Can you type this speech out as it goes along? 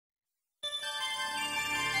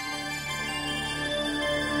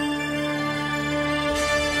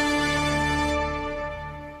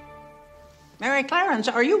Mary Clarence,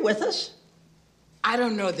 are you with us? I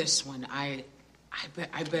don't know this one. I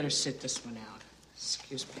better sit this one out.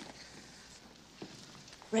 Excuse me.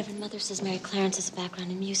 Reverend Mother says Mary Clarence has a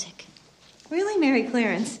background in music. Really, Mary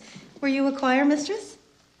Clarence? Were you a choir mistress?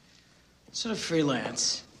 Sort of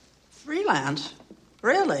freelance. Freelance?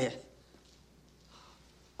 Really?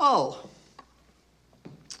 Oh.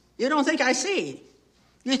 You don't think I see?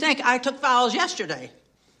 You think I took vows yesterday?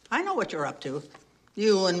 I know what you're up to.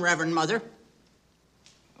 You and Reverend Mother.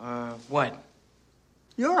 What?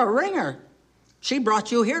 You're a ringer. She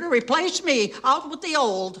brought you here to replace me. Out with the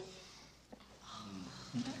old.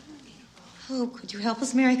 Oh, could you help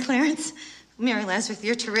us, Mary Clarence? Mary Lazarus,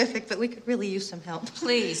 you're terrific, but we could really use some help.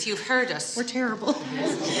 Please, you've heard us. We're terrible.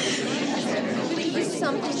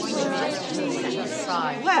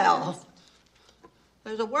 Well,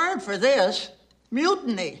 there's a word for this.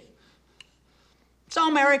 Mutiny. So,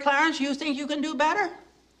 Mary Clarence, you think you can do better?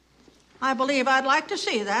 I believe I'd like to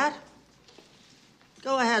see that.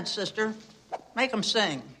 Go ahead, sister. Make them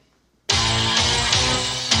sing.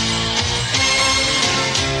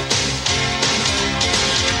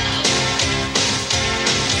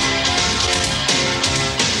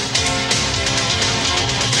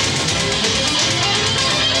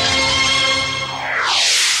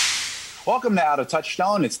 Welcome to Out of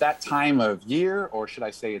Touchstone. It's that time of year, or should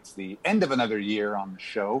I say it's the end of another year on the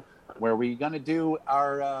show, where we're going to do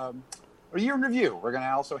our year in review. We're going to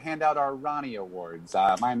also hand out our Ronnie Awards.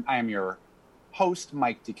 I am your host,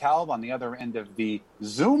 Mike DeKalb. On the other end of the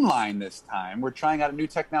Zoom line this time, we're trying out a new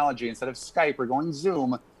technology. Instead of Skype, we're going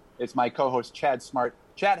Zoom. It's my co-host, Chad Smart.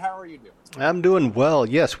 Chad, how are you doing? I'm doing well.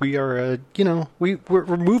 Yes, we are, we're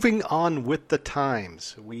moving on with the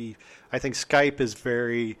times. I think Skype is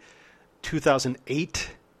very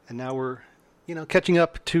 2008, and now we're, catching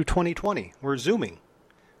up to 2020. We're Zooming.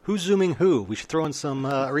 Who's Zooming who? We should throw in some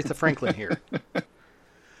Aretha Franklin here.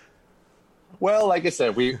 Well, like I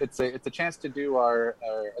said, it's a chance to do our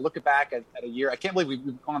look back at a year. I can't believe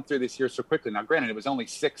we've gone through this year so quickly. Now, granted, it was only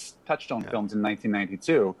 6 Touchstone films in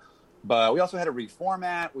 1992, but we also had to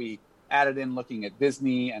reformat. We added in looking at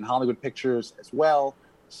Disney and Hollywood pictures as well.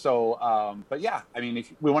 So, but yeah, I mean,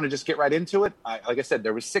 if we want to just get right into it, like I said,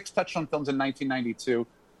 there was 6 Touchstone films in 1992.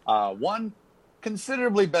 One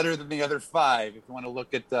considerably better than the other 5, if you want to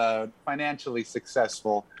look at financially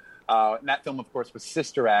successful. And that film, of course, was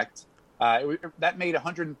Sister Act. That made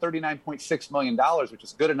 $139.6 million, which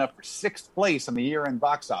is good enough for 6th place on the year-end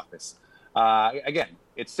box office. Again,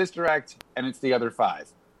 it's Sister Act, and it's the other 5.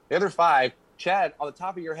 The other 5, Chad, on the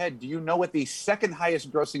top of your head, do you know what the second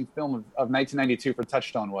highest grossing film of 1992 for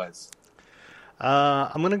Touchstone was?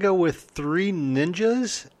 I'm going to go with 3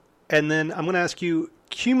 Ninjas, and then I'm going to ask you,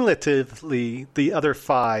 cumulatively, the other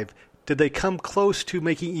 5, did they come close to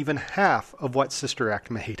making even half of what Sister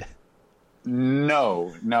Act made?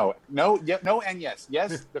 No, and yes.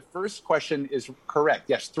 Yes, the first question is correct.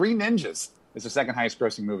 Yes, 3 Ninjas is the second highest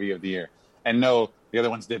grossing movie of the year. And no, the other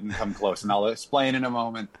ones didn't come close, and I'll explain in a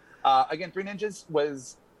moment. Again, 3 Ninjas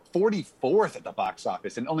was 44th at the box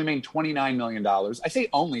office and only made $29 million. I say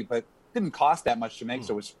only, but didn't cost that much to make,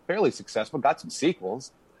 so it was fairly successful. Got some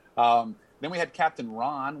sequels. Then we had Captain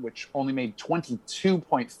Ron, which only made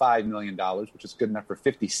 $22.5 million, which is good enough for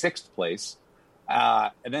 56th place.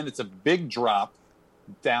 And then it's a big drop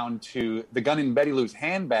down to The Gun in Betty Lou's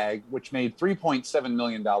Handbag, which made $3.7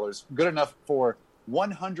 million, good enough for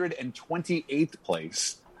 128th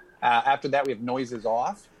place. After that, we have Noises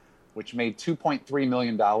Off, which made $2.3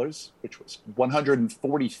 million, which was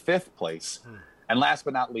 145th place. And last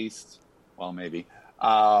but not least, well, maybe,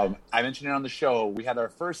 I mentioned it on the show, we had our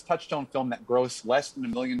first Touchstone film that grossed less than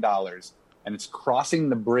 $1 million, and it's Crossing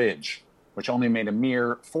the Bridge, which only made a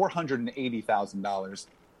mere $480,000,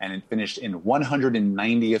 and it finished in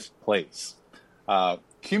 190th place.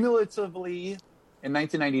 Cumulatively, in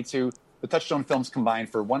 1992, the Touchstone films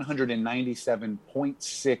combined for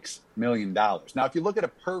 $197.6 million. Now, if you look at a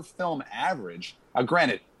per-film average,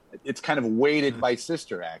 granted, it's kind of weighted by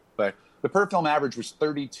Sister Act, but the per-film average was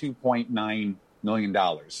 $32.9 million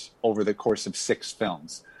over the course of 6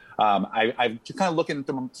 films. I've just kind of looking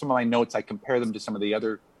through some of my notes. I compare them to some of the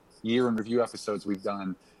other year in review episodes we've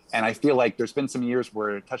done, and I feel like there's been some years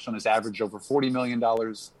where Touchstone has averaged over $40 million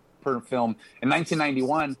per film. In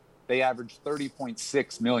 1991, they averaged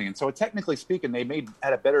 $30.6 million. So technically speaking, they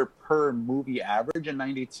had a better per movie average in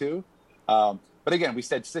 92. But again, we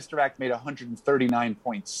said Sister Act made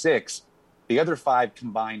 139.6. The other 5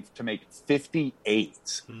 combined to make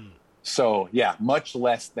 58. So yeah, much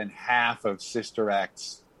less than half of Sister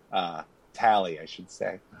Act's tally, I should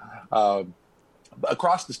say.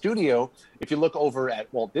 Across the studio, if you look over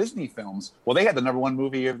at Walt Disney Films, well, they had the #1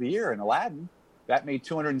 movie of the year in Aladdin. That made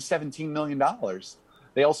 $217 million.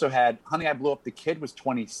 They also had Honey, I Blew Up the Kid was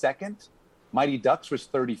 22nd. Mighty Ducks was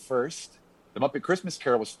 31st. The Muppet Christmas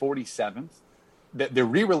Carol was 47th. The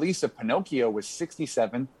re-release of Pinocchio was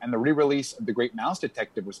 67th. And the re-release of The Great Mouse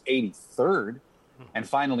Detective was 83rd. And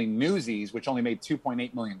finally, Newsies, which only made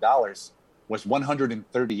 $2.8 million, was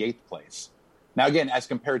 138th place. Now, again, as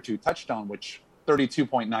compared to Touchstone, which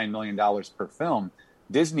 $32.9 million per film,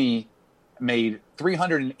 Disney made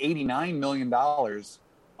 $389 million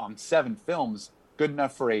on 7 films, good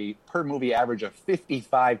enough for a per movie average of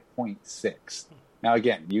 55.6. Now,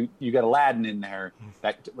 again, you got Aladdin in there.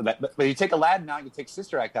 But you take Aladdin out, you take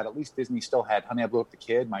Sister Act out, at least Disney still had Honey, I Blew Up the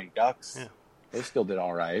Kid, Mighty Ducks. Yeah. They still did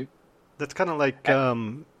all right. That's kind of like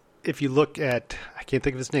if you look at, I can't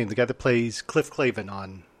think of his name, the guy that plays Cliff Clavin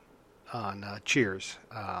on Cheers.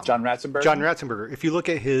 John Ratzenberger? John Ratzenberger. If you look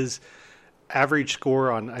at his average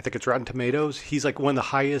score on, I think it's Rotten Tomatoes, he's like one of the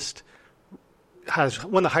highest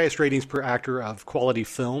ratings per actor of quality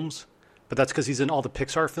films, but that's because he's in all the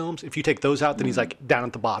Pixar films. If you take those out, then he's like down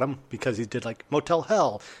at the bottom because he did like Motel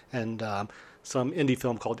Hell and some indie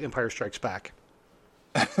film called Empire Strikes Back.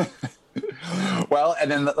 Well,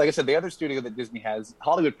 and then, like I said, the other studio that Disney has,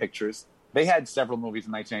 Hollywood Pictures, they had several movies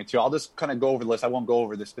in 1992. I'll just kind of go over the list. I won't go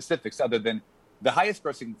over the specifics other than the highest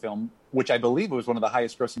grossing film, which I believe was one of the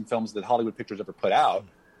highest grossing films that Hollywood Pictures ever put out,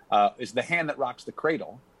 is The Hand That Rocks the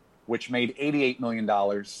Cradle, which made $88 million,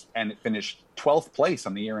 and it finished 12th place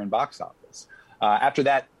on the year-end box office. After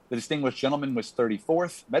that, The Distinguished Gentleman was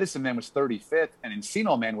 34th, Medicine Man was 35th, and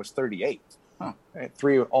Encino Man was 38th. Huh.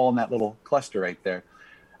 3 all in that little cluster right there.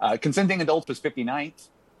 Consenting Adults was 59th,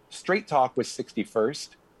 Straight Talk was 61st,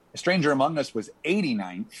 A Stranger Among Us was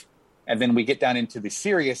 89th, and then we get down into the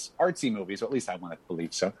serious artsy movies, or at least I want to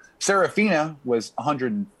believe so. Serafina was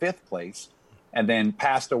 105th place, and then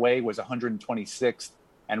Passed Away was 126th,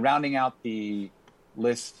 and rounding out the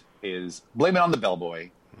list is Blame It on the Bellboy,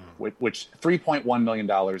 which $3.1 million,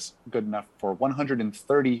 good enough for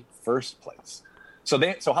 131st place. So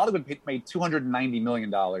Hollywood made $290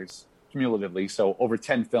 million cumulatively, so over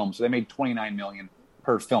 10 films. So they made $29 million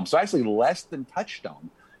per film. So actually less than Touchstone,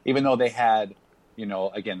 even though they had,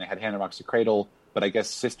 again, they had Hand That Rocks the Cradle, but I guess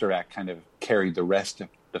Sister Act kind of carried the rest of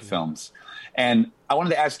the films. And I wanted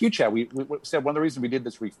to ask you, Chad, we said one of the reasons we did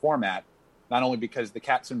this reformat, not only because the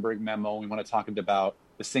Katzenberg memo, we want to talk about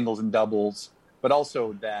the singles and doubles, but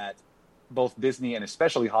also that both Disney and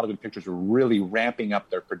especially Hollywood Pictures were really ramping up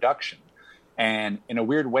their production. And in a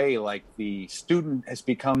weird way, like the student has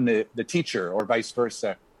become the teacher or vice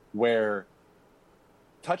versa, where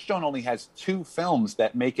Touchstone only has 2 films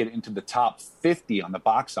that make it into the top 50 on the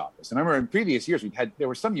box office. And I remember in previous years, there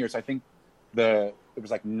were some years, I think there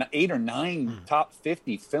was like 8 or 9 top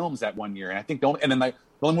 50 films that one year. And I think the only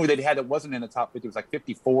movie they had that wasn't in the top 50 was like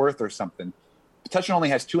 54th or something. Touchstone only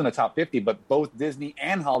has 2 in the top 50, but both Disney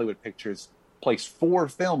and Hollywood Pictures placed 4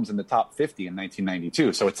 films in the top 50 in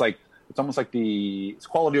 1992. So it's almost like it's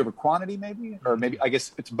quality over quantity, maybe, or maybe I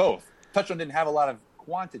guess it's both. Touchstone didn't have a lot of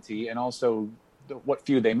quantity, and also what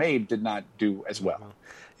few they made did not do as well.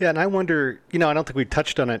 Yeah, and I wonder, I don't think we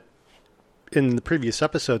touched on it in the previous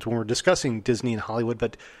episodes when we were discussing Disney and Hollywood,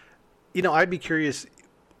 but I'd be curious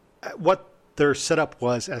what their setup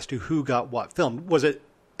was as to who got what film. Was it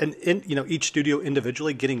each studio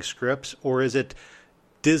individually getting scripts, or is it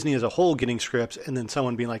Disney as a whole getting scripts and then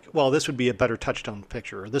someone being like, well, this would be a better Touchstone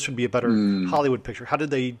picture, or this would be a better Hollywood picture? How did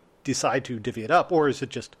they decide to divvy it up? Or is it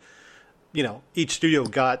just, each studio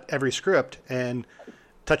got every script and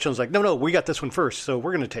Touchstone's like, no, we got this one first, so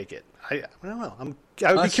we're going to take it. I don't know.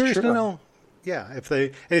 I would be curious to know. Yeah, if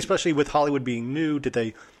they, and especially with Hollywood being new, did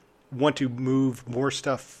they want to move more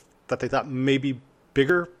stuff that they thought maybe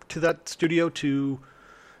bigger to that studio to,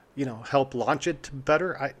 help launch it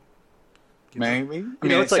better? Maybe.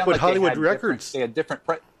 It's like with Hollywood Records. They had different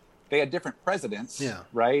presidents,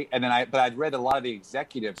 right? And then I'd read a lot of the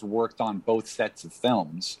executives worked on both sets of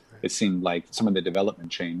films. Right. It seemed like some of the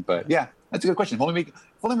development chain, but yeah, that's a good question. If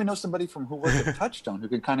only we know somebody from who worked at Touchstone who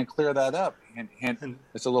could kind of clear that up. And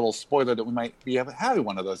it's a little spoiler that we might be having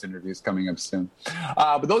one of those interviews coming up soon.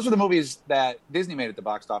 But those are the movies that Disney made at the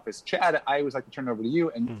box office. Chad, I always like to turn it over to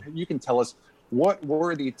you, and you can tell us what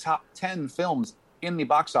were the top 10 films in the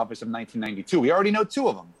box office of 1992. We already know 2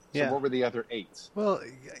 of them. So what were the other 8? Well,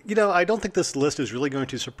 I don't think this list is really going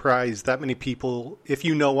to surprise that many people if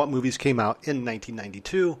you know what movies came out in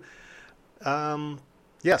 1992.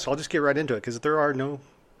 So I'll just get right into it because there are no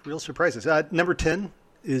real surprises. Number 10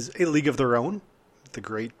 is A League of Their Own, the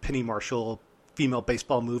great Penny Marshall female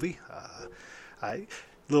baseball movie.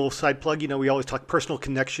 little side plug, we always talk personal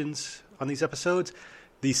connections on these episodes.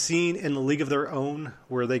 The scene in The League of Their Own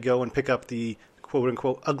where they go and pick up the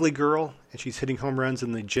quote-unquote ugly girl and she's hitting home runs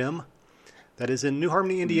in the gym, that is in New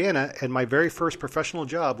Harmony, Indiana, and my very first professional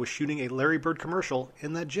job was shooting a Larry Bird commercial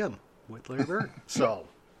in that gym with Larry Bird. So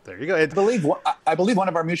there you go. I believe one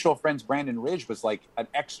of our mutual friends, Brandon Ridge, was like an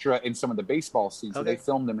extra in some of the baseball scenes. So they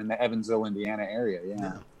filmed them in the Evansville, Indiana area.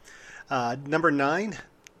 Yeah. Number 9,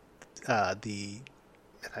 I'm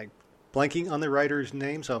blanking on the writer's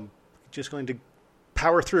name, so I'm just going to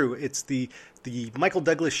power through. It's the Michael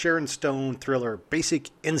Douglas, Sharon Stone thriller,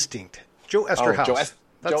 Basic Instinct. Joe Esterhaus.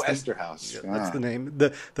 Joe Esterhaus. Yeah, that's the name.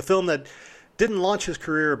 The film that didn't launch his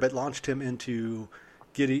career, but launched him into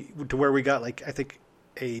to where we got, like, I think,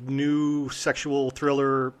 a new sexual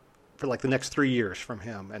thriller for like the next 3 years from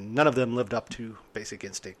him, and none of them lived up to Basic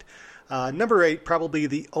Instinct. Number 8, probably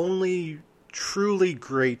the only truly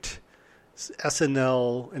great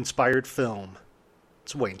SNL-inspired film.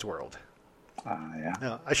 It's Wayne's World.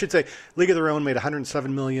 Yeah. I should say League of Their Own made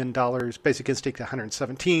 $107 million, Basic Instinct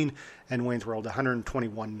 $117, and Wayne's World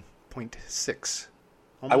 $121.6.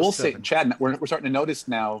 I will say, Chad, we're starting to notice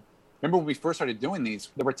now. Remember when we first started doing these,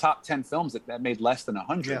 there were top 10 films that made less than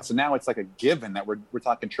 100. Yeah. So now it's like a given that we're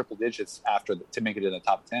talking triple digits to make it in the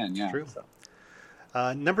top 10. Yeah. True. So.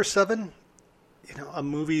 Number 7, a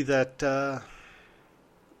movie that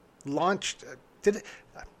launched.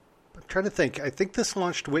 I'm trying to think. I think this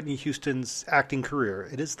launched Whitney Houston's acting career.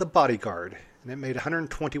 It is The Bodyguard, and it made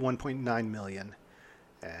 $121.9 million,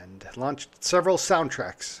 and launched several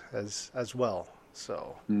soundtracks as well.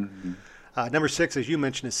 So, number 6, as you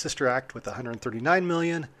mentioned, is Sister Act with $139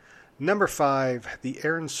 million. Number 5, the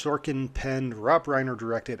Aaron Sorkin penned, Rob Reiner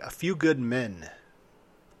directed A Few Good Men,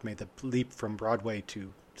 made the leap from Broadway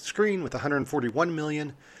to screen with $141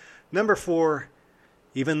 million. Number 4.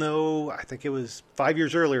 Even though I think it was 5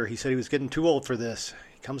 years earlier, he said he was getting too old for this.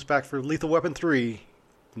 He comes back for Lethal Weapon 3,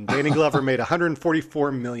 and Danny Glover made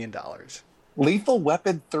 $144 million. Lethal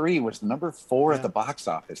Weapon 3 was number 4 at the box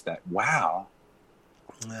office. Wow.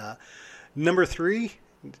 Number 3,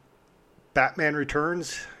 Batman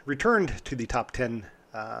returned to the top 10,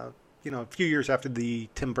 a few years after the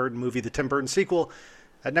Tim Burton movie, the Tim Burton sequel,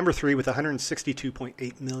 at number 3 with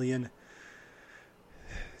 $162.8 million.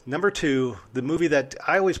 Number 2, the movie that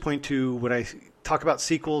I always point to when I talk about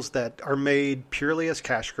sequels that are made purely as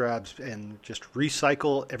cash grabs and just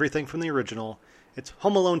recycle everything from the original. It's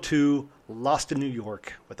Home Alone 2, Lost in New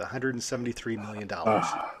York, with $173 million.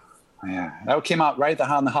 Yeah, that came out right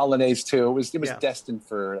on the holidays too. It was destined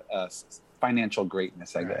for financial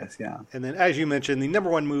greatness, I guess. Yeah. And then, as you mentioned, the number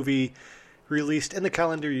 1 movie released in the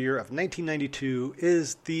calendar year of 1992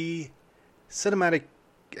 is the cinematic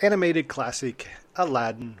animated classic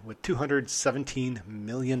Aladdin with $217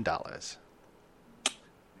 million.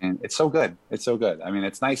 And it's so good. It's so good. I mean,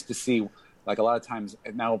 it's nice to see, like, a lot of times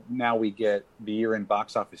now we get the year-end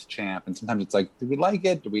box office champ, and sometimes it's like, do we like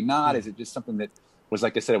it? Do we not? Is it just something that was,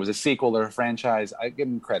 like I said, it was a sequel or a franchise? I give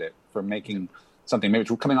them credit for making something. Maybe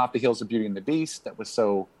it's coming off the heels of Beauty and the Beast that was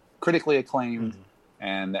so critically acclaimed.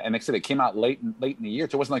 And like I said, it came out late in the year.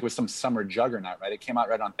 So it wasn't like it was some summer juggernaut, right? It came out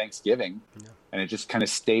right on Thanksgiving, and it just kind of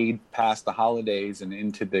stayed past the holidays and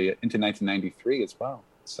into 1993 as well.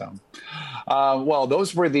 So, well,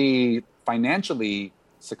 those were the financially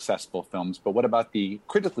successful films. But what about the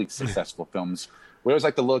critically successful films? We always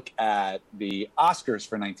like to look at the Oscars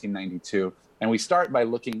for 1992, and we start by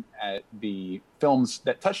looking at the films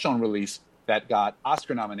that Touchstone released that got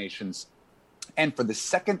Oscar nominations. And for the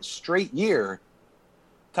second straight year,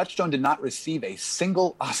 Touchstone did not receive a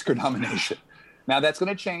single Oscar nomination. Now that's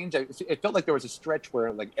going to change. It felt like there was a stretch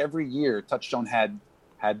where, like, every year Touchstone had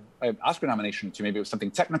an Oscar nomination or two. Maybe it was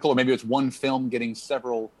something technical, or maybe it was one film getting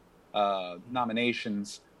several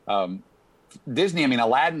nominations. Disney, I mean,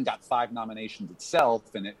 Aladdin got 5 nominations itself,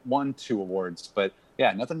 and it won 2 awards. But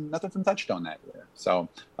yeah, nothing from Touchstone that year. So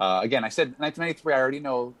again, I said 1993. I already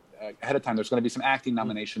know ahead of time there's going to be some acting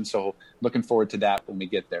nominations, so looking forward to that when we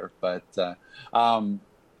get there. But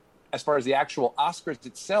as far as the actual Oscars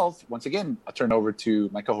itself, once again, I'll turn over to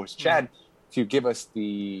my co-host Chad to give us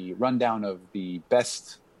the rundown of the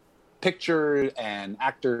best picture and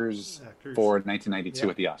actors. For 1992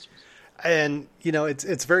 at the Oscars. And,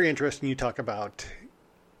 it's very interesting you talk about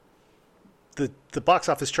the box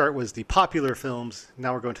office chart was the popular films.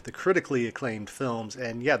 Now we're going to the critically acclaimed films.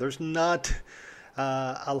 And, there's not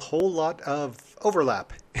a whole lot of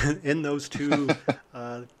overlap in those two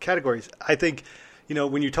categories. I think,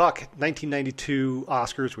 when you talk 1992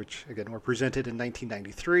 Oscars, which, again, were presented in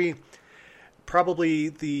 1993, probably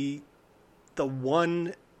the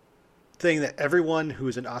thing that everyone who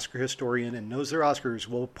is an Oscar historian and knows their Oscars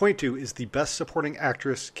will point to is the Best Supporting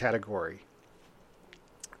Actress category.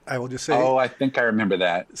 I will just say... Oh, I think I remember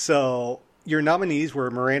that. So your nominees were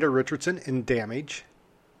Miranda Richardson in Damage,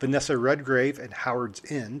 Vanessa Redgrave in Howard's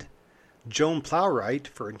End, Joan Plowright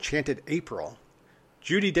for Enchanted April,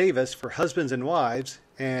 Judy Davis for Husbands and Wives,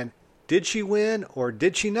 and did she win or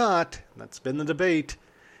did she not? That's been the debate.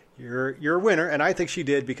 You're a winner, and I think she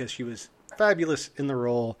did because she was fabulous in the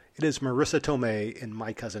role. It is Marissa Tomei in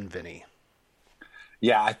My Cousin Vinny.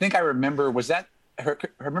 Yeah, I think I remember. Was that? I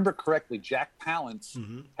remember correctly. Jack Palance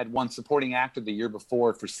had won Supporting Actor the year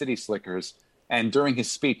before for City Slickers, and during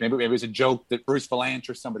his speech, maybe it was a joke that Bruce Valanche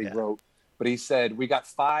or somebody wrote, but he said, "We got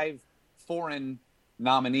 5 foreign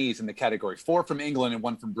nominees in the category, 4 from England and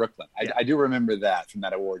 1 from Brooklyn." I do remember that from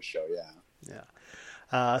that award show.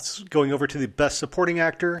 So going over to the Best Supporting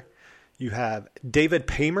Actor, you have David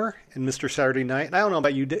Paymer in Mr. Saturday Night. And I don't know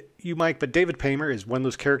about you, Mike, but David Paymer is one of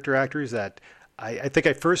those character actors that I think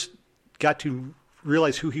I first got to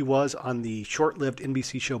realize who he was on the short-lived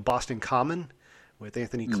NBC show Boston Common with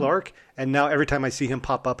Anthony Clark. And now every time I see him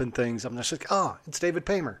pop up in things, I'm just like, oh, it's David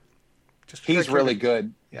Paymer. He's really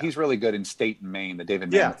good. Yeah. He's really good in State and Maine, the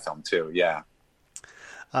David Mamet film, too. Yeah.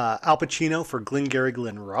 Al Pacino for Glengarry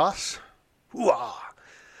Glen Ross. Hoo-ah!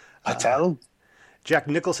 Jack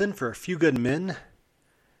Nicholson for A Few Good Men.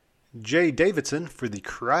 Jay Davidson for The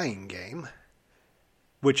Crying Game,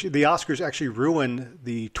 which the Oscars actually ruined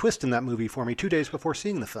the twist in that movie for me 2 days before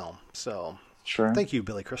seeing the film. So thank you,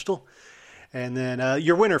 Billy Crystal. And then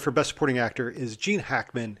your winner for Best Supporting Actor is Gene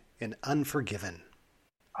Hackman in Unforgiven.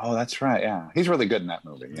 Oh, that's right. Yeah. He's really good in that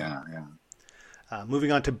movie. Yeah.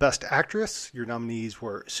 Moving on to Best Actress, your nominees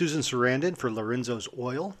were Susan Sarandon for Lorenzo's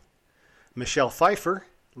Oil, Michelle Pfeiffer,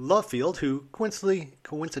 Lovefield, who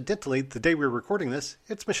coincidentally, the day we were recording this,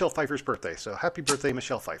 it's Michelle Pfeiffer's birthday. So happy birthday,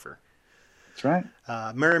 Michelle Pfeiffer. That's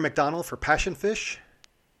right. Mary McDonnell for Passion Fish,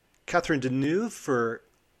 Catherine Deneuve for,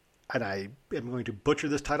 and I am going to butcher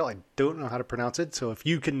this title, I don't know how to pronounce it. So if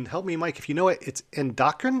you can help me, Mike, if you know it, it's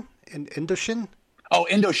Indochine? Oh,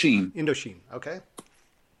 Indochine. Indochine, okay.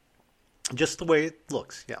 Just the way it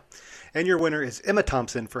looks, yeah. And your winner is Emma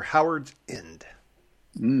Thompson for Howard's End.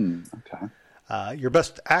 Okay. Your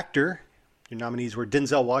Best Actor, your nominees were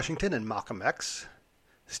Denzel Washington in Malcolm X,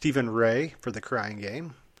 Stephen Ray for The Crying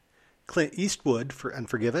Game, Clint Eastwood for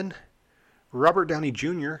Unforgiven, Robert Downey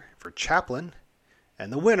Jr. for Chaplin,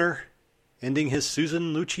 and the winner, ending his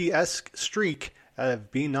Susan Lucci-esque streak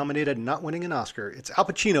of being nominated and not winning an Oscar, it's Al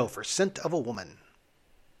Pacino for Scent of a Woman.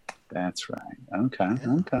 That's right.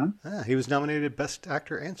 Okay. He was nominated Best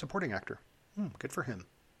Actor and Supporting Actor. Good for him.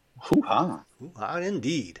 Hoo-ha. Hoo-ha,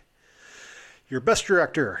 indeed. Your Best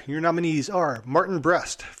Director, your nominees are Martin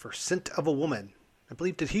Brest for Scent of a Woman. I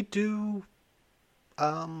believe, did he do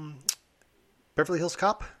Beverly Hills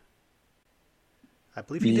Cop? I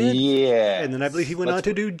believe he did. Yeah. And then I believe he went on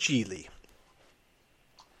to do Geely.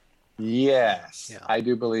 Yes. Yeah. I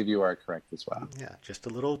do believe you are correct as well. Yeah, just a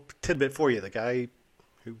little tidbit for you. The guy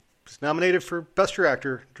who was nominated for Best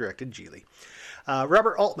Director directed Geely.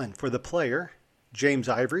 Robert Altman for The Player, James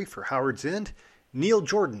Ivory for Howard's End, Neil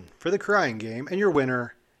Jordan for The Crying Game, and your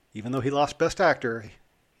winner, even though he lost Best Actor,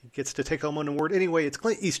 he gets to take home an award anyway. It's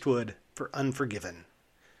Clint Eastwood for Unforgiven.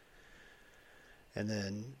 And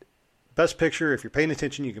then Best Picture, if you're paying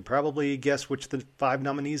attention, you can probably guess which the 5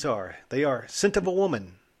 nominees are. They are Scent of a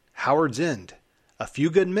Woman, Howard's End, A Few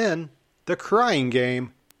Good Men, The Crying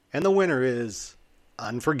Game, and the winner is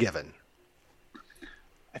Unforgiven.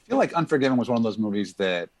 I feel like Unforgiven was one of those movies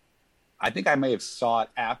that I think I may have saw it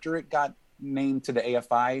after it got named to the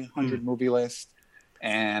AFI 100 movie list.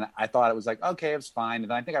 And I thought it was like, okay, it's fine. And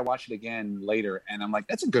then I think I watched it again later and I'm like,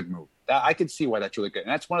 that's a good movie. I could see why that's really good. And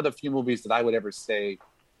that's one of the few movies that I would ever say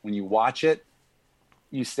when you watch it,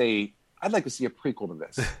 you say, I'd like to see a prequel to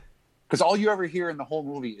this. Because all you ever hear in the whole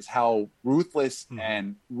movie is how ruthless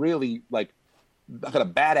and really like kind of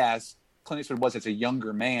badass Clint Eastwood was as a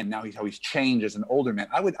younger man. Now how he's changed as an older man.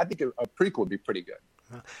 I think a prequel would be pretty good.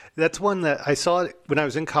 That's one that I saw when I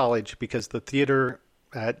was in college because the theater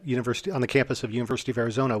at university on the campus of University of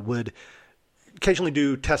Arizona would occasionally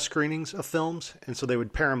do test screenings of films, and so they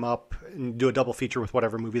would pair them up and do a double feature with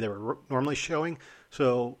whatever movie they were normally showing.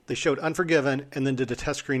 So they showed Unforgiven and then did a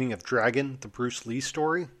test screening of Dragon, the Bruce Lee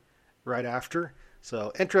story, right after.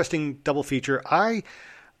 So interesting double feature. I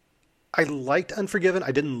liked Unforgiven.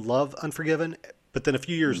 I didn't love Unforgiven, but then a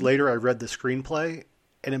few years later I read the screenplay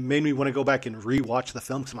and it made me want to go back and rewatch the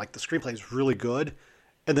film because I'm like, the screenplay is really good.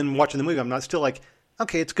 And then watching the movie, I'm not still like,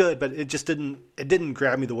 okay, it's good, but it didn't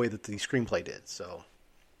grab me the way that the screenplay did. So,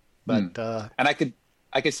 but and I could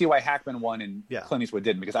I can see why Hackman won and Yeah. Clint Eastwood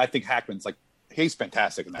didn't, because I think Hackman's like, he's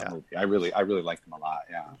fantastic in that Yeah. movie. I really liked him a lot.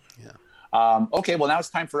 Yeah. Yeah. Okay, well, now it's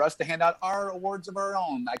time for us to hand out our awards of our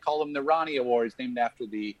own. I call them the Ronnie Awards, named after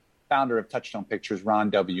the founder of Touchstone Pictures, Ron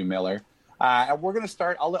W. Miller. And we're going to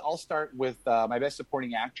start. I'll start with my Best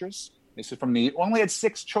Supporting Actress. This is from we only had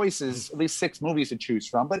 6 choices, at least 6 movies to choose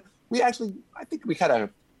from, but I think we had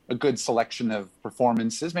a good selection of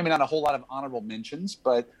performances. Maybe not a whole lot of honorable mentions,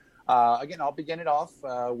 but again, I'll begin it off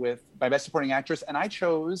with my Best Supporting Actress, and I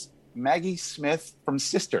chose Maggie Smith from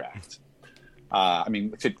Sister Act. I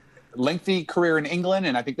mean, it's a lengthy career in England,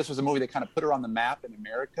 and I think this was a movie that kind of put her on the map in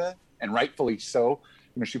America, and rightfully so.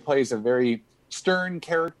 You know, she plays a very stern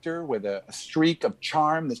character with a streak of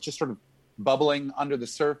charm that's just sort of bubbling under the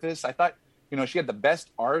surface. I thought, you know, she had the best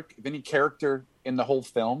arc of any character in the whole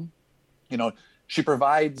film. You know, she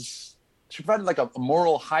provided like a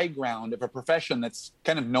moral high ground of a profession that's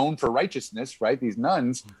kind of known for righteousness, right? These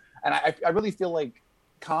nuns. And I really feel like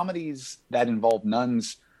comedies that involve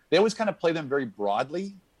nuns, they always kind of play them very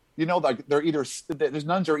broadly. You know, like those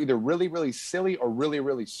nuns are either really, really silly or really,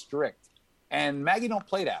 really strict. And Maggie don't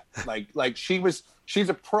play that. Like she's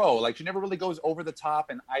a pro. Like she never really goes over the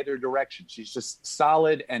top in either direction. She's just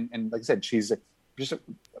solid. And like I said, she's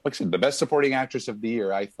the best supporting actress of the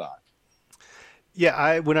year, I thought.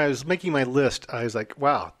 Yeah, when I was making my list, I was like,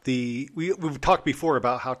 wow, we've talked before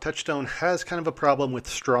about how Touchstone has kind of a problem with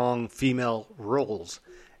strong female roles.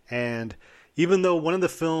 And even though one of the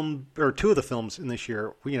film or 2 of the films in this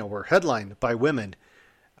year, you know, were headlined by women,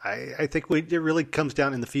 I think it really comes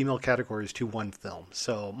down in the female categories to one film.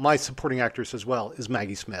 So my supporting actress as well is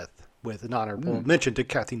Maggie Smith, with an honorable mention to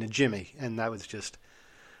Kathy Najimy. And that was just,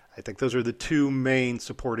 I think those are the 2 main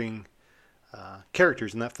supporting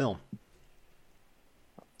characters in that film.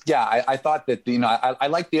 Yeah, I thought that, you know, I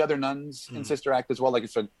like the other nuns in Sister Act as well. Like I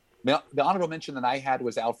said, the honorable mention that I had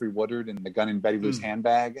was Alfre Woodard in The Gun in Betty Lou's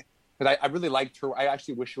Handbag. But I really liked her. I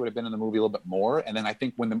actually wish she would have been in the movie a little bit more. And then I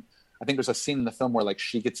think there's a scene in the film where like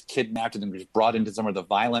she gets kidnapped and then gets brought into some of the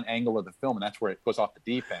violent angle of the film, and that's where it goes off the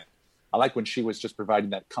deep end. I like when she was just providing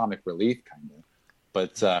that comic relief kind of.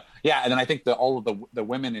 But yeah, and then I think all of the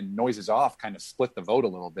women in Noises Off kind of split the vote a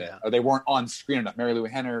little bit. Or they weren't on screen enough. Mary Lou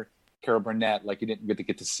Henner, Carol Burnett, like you didn't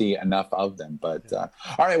get to see enough of them. But all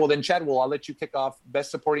right, well then, Chad, I'll let you kick off Best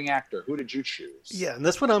Supporting Actor. Who did you choose? Yeah, and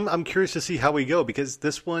this one I'm curious to see how we go, because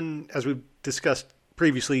this one, as we've discussed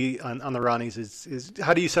previously on the Ronnies, is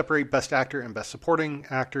how do you separate Best Actor and Best Supporting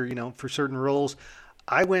Actor, you know, for certain roles.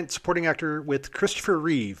 I went Supporting Actor with Christopher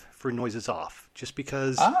Reeve for Noises Off, just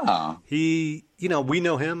because he, you know, we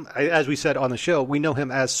know him, as we said on the show, we know him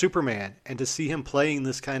as Superman, and to see him playing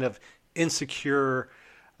this kind of insecure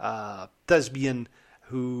thespian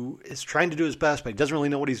who is trying to do his best, but he doesn't really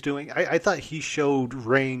know what he's doing. I thought he showed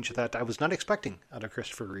range that I was not expecting out of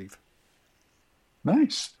Christopher Reeve.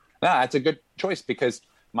 Nice. Yeah, that's a good choice, because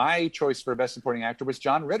my choice for Best Supporting Actor was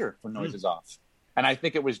John Ritter for Noises Off. And I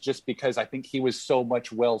think it was just because I think he was so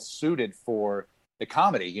much well suited for the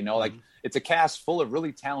comedy, you know, like it's a cast full of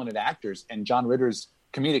really talented actors, and John Ritter's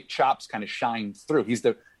comedic chops kind of shine through. He's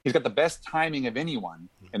got the best timing of anyone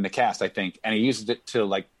in the cast, I think, and he uses it to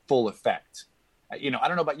like full effect. You know, I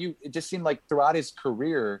don't know about you, it just seemed like throughout his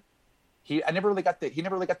career, he never really got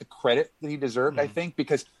the credit that he deserved, I think,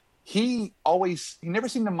 because he never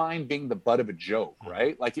seemed to mind being the butt of a joke,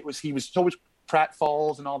 right? Like he was so much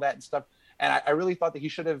pratfalls and all that and stuff. And I really thought that he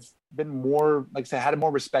should have been more, like I said, had more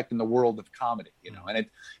respect in the world of comedy, you know. And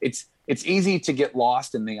it's easy to get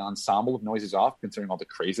lost in the ensemble of Noises Off, considering all the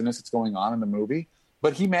craziness that's going on in the movie.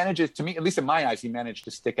 But he manages, to me, at least in my eyes, he managed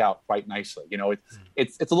to stick out quite nicely. You know,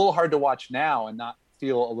 it's a little hard to watch now and not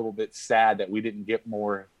feel a little bit sad that we didn't get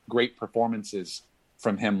more great performances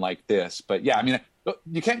from him like this. But yeah, I mean,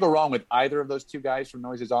 you can't go wrong with either of those 2 guys from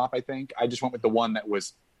Noises Off, I think. I just went with the one that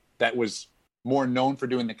was more known for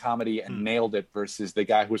doing the comedy and nailed it, versus the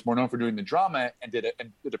guy who was more known for doing the drama and did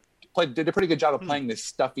a pretty good job of playing this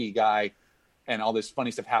stuffy guy, and all this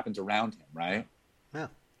funny stuff happens around him, right? Yeah.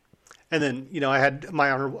 And then, you know, I had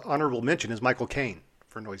my honorable mention is Michael Caine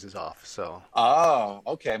for Noises Off. So. Oh,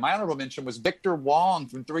 okay. My honorable mention was Victor Wong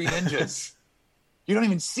from Three Ninjas. You don't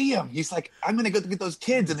even see him. He's like, I'm going to go get those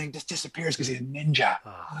kids, and then he just disappears because he's a ninja.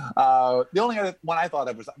 The only other one I thought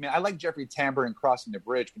of was, I mean, I like Jeffrey Tambor in Crossing the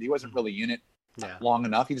Bridge, but he wasn't really in it long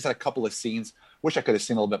enough. He just had a couple of scenes. Wish I could have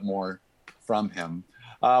seen a little bit more from him.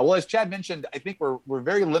 Well, as Chad mentioned, I think we're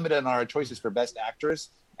very limited in our choices for Best Actress,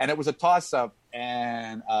 and it was a toss-up,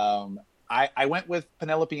 and I went with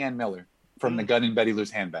Penelope Ann Miller from The Gun in Betty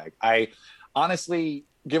Lou's Handbag. I honestly,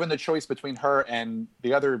 given the choice between her and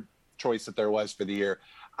the other choice that there was for the year,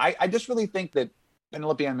 I just really think that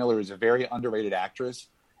Penelope Ann Miller is a very underrated actress,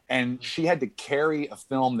 and she had to carry a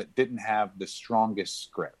film that didn't have the strongest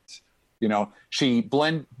script. You know, she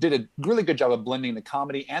did a really good job of blending the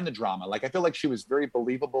comedy and the drama. Like, I feel like she was very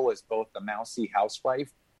believable as both the mousy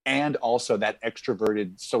housewife and also that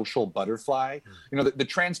extroverted social butterfly. You know, the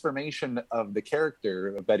transformation of the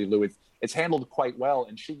character of Betty Lou, it's handled quite well,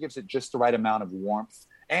 and she gives it just the right amount of warmth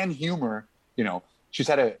and humor. You know, she's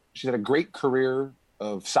had a great career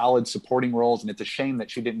of solid supporting roles, and it's a shame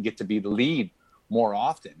that she didn't get to be the lead more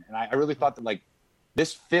often. And I really thought that, like,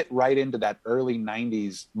 this fit right into that early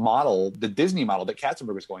 90s model, the Disney model that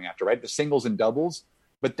Katzenberg was going after, right? The singles and doubles.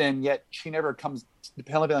 But then yet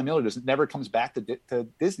Penelope Ann Miller never comes back to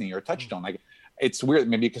Disney or Touchstone. Like, it's weird,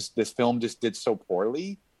 maybe because this film just did so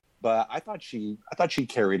poorly, but I thought she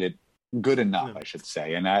carried it good enough, I should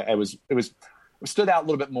say. And it stood out a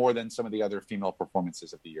little bit more than some of the other female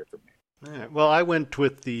performances of the year for me. All right. Well, I went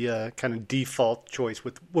with the kind of default choice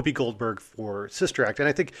with Whoopi Goldberg for Sister Act. And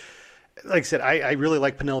I think, like I said, I really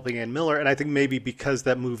like Penelope Ann Miller, and I think maybe because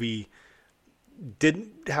that movie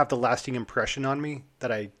didn't have the lasting impression on me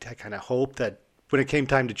that I kind of hoped that when it came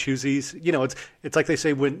time to choose these, you know, it's like they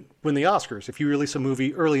say when the Oscars, if you release a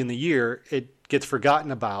movie early in the year, it gets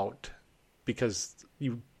forgotten about because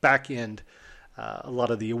you back end a lot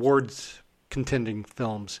of the awards contending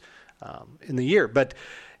films in the year. But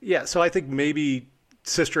yeah, so I think maybe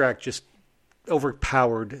Sister Act just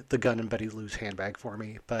overpowered The Gun in Betty Lou's Handbag for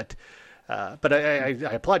me. But I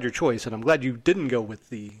applaud your choice, and I'm glad you didn't go with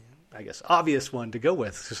the, I guess, obvious one to go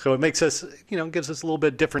with. So it makes us, you know, gives us a little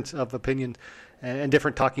bit difference of opinion and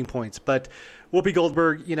different talking points. But Whoopi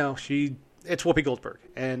Goldberg, you know, it's Whoopi Goldberg.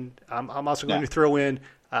 And I'm also going to throw in,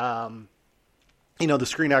 you know, the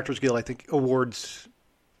Screen Actors Guild, I think, awards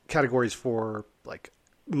categories for, like,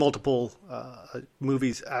 multiple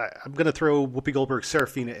movies. I'm going to throw Whoopi Goldberg's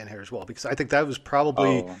Serafina in here as well, because I think that was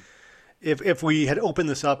probably, if we had opened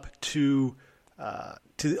this up to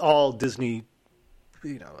all Disney,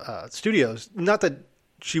 you know, studios, not that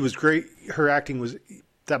she was great, her acting was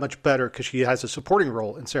that much better because she has a supporting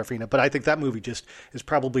role in Serafina, but I think that movie just is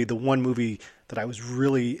probably the one movie that I was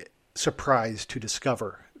really surprised to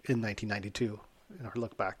discover in 1992 in our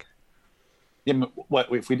look back. Yeah, what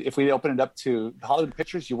if we open it up to Hollywood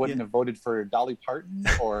Pictures, you wouldn't have voted for Dolly Parton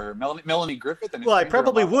or Melanie Griffith? Well, I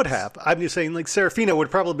probably would have. I'm just saying, like, Serafina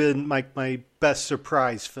would probably been my best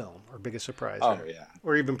surprise film or biggest surprise.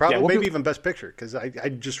 Or even maybe even best picture, because I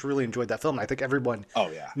just really enjoyed that film. I think everyone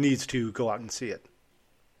needs to go out and see it.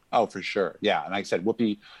 Oh, for sure. Yeah, and like I said,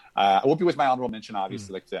 Whoopi was my honorable mention.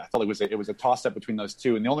 Obviously, like I felt it was a toss up between those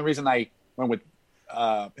two, and the only reason I went with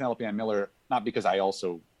Penelope Ann Miller, not because I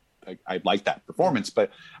liked that performance,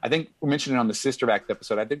 but I think we mentioned it on the Sister Act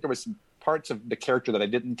episode. I think there was some parts of the character that I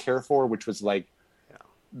didn't care for, which was like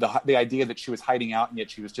the idea that she was hiding out, and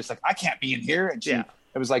yet she was just like, I can't be in here, and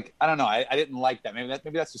it was like, I don't know, I didn't like that. Maybe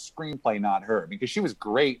that's the screenplay, not her, because she was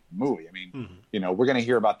great in the movie. I mean, you know, we're going to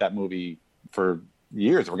hear about that movie for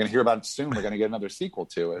years. We're going to hear about it soon. We're going to get another sequel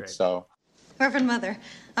to it. Right. So, Reverend Mother,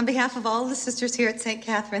 on behalf of all of the sisters here at St.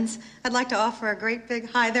 Catherine's, I'd like to offer a great big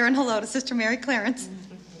hi there and hello to Sister Mary Clarence.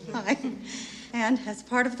 Hi. And as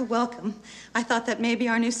part of the welcome, I thought that maybe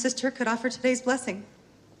our new sister could offer today's blessing.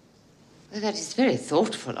 Well, that is very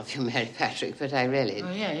thoughtful of you, Mary Patrick, but I really...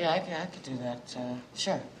 Oh, yeah, I could do that.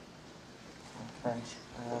 Sure. Right.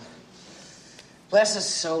 Bless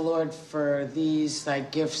us, O Lord, for these thy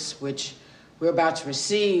gifts which we're about to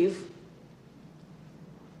receive.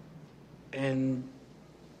 And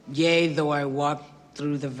yea, though I walk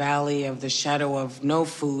through the valley of the shadow of no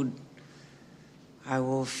food, I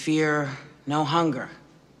will fear no hunger.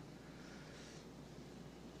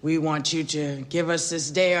 We want you to give us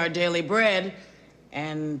this day our daily bread,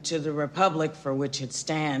 and to the republic for which it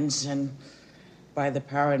stands. And by the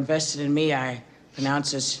power invested in me, I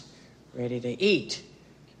pronounce us ready to eat.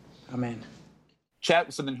 Amen.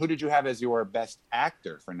 Chet, so then who did you have as your best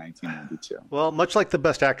actor for 1992? Well, much like the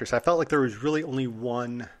best actress, I felt like there was really only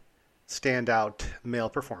one standout male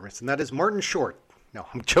performance, and that is Martin Short. No,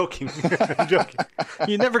 I'm joking. I'm joking.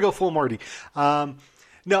 You never go full Marty.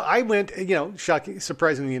 No, I went,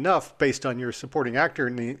 surprisingly enough, based on your supporting actor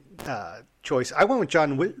in the choice, I went with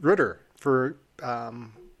John Ritter for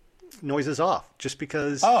Noises Off, just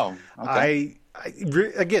because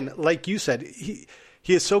again, like you said, he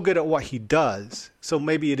is so good at what he does, so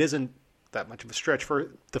maybe it isn't that much of a stretch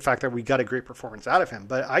for the fact that we got a great performance out of him.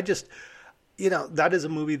 But I just, that is a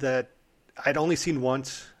movie that I'd only seen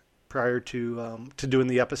once prior to doing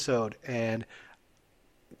the episode, and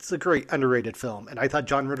it's a great underrated film. And I thought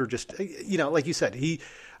John Ritter just, like you said,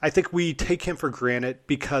 I think we take him for granted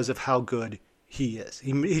because of how good he is.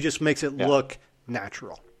 He just makes it look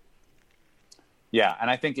natural. Yeah, and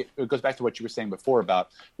I think it goes back to what you were saying before about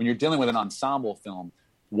when you're dealing with an ensemble film,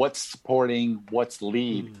 what's supporting, what's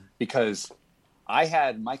lead, because I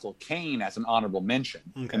had Michael Caine as an honorable mention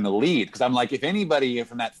in the lead, because I'm like, if anybody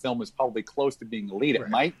from that film was probably close to being the lead, it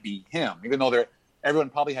might be him, even though everyone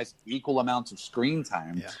probably has equal amounts of screen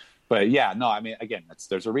time. Yeah. But yeah, no, I mean, again,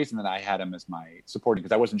 there's a reason that I had him as my supporting,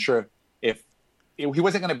 because I wasn't sure if he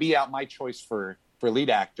wasn't going to be out my choice for lead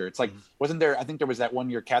actor. It's like, wasn't there, I think there was that one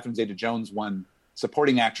year Catherine Zeta-Jones won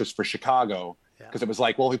supporting actress for Chicago, because it was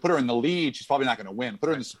like, well, if we put her in the lead, she's probably not going to win. Put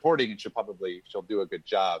her in the supporting, and she'll do a good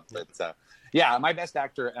job. But yeah, my best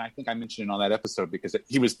actor, and I think I mentioned it on that episode because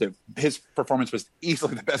his performance was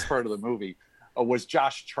easily the best part of the movie, was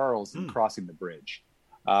Josh Charles in Crossing the Bridge.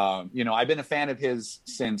 I've been a fan of his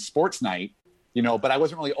since Sports Night, but I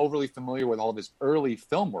wasn't really overly familiar with all of his early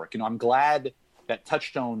film work. I'm glad that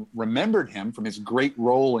Touchstone remembered him from his great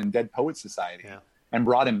role in Dead Poets Society. Yeah. And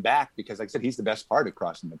brought him back because, like I said, he's the best part of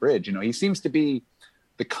Crossing the Bridge. He seems to be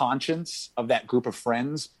the conscience of that group of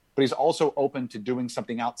friends, but he's also open to doing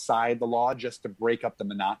something outside the law just to break up the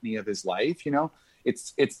monotony of his life.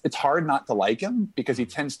 It's hard not to like him because he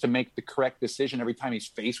tends to make the correct decision every time he's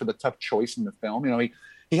faced with a tough choice in the film.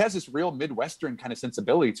 He has this real Midwestern kind of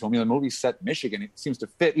sensibility to him. The movie's set in Michigan. It seems to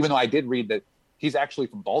fit, even though I did read that he's actually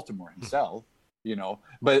from Baltimore himself.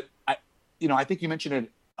 But I think you mentioned it.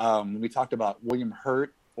 We talked about William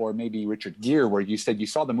Hurt or maybe Richard Gere, where you said you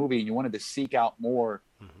saw the movie and you wanted to seek out more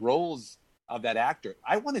roles of that actor.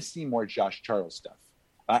 I want to see more Josh Charles stuff.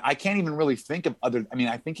 I can't even really think of other. I mean,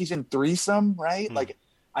 I think he's in Threesome, right?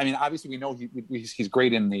 Obviously we know he's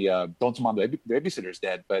great in the Don't Tell Mom the Babysitter's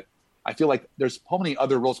Dead, but I feel like there's so many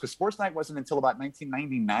other roles because Sports Night wasn't until about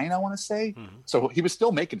 1999, I want to say. So he was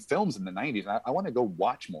still making films in the 90s. I want to go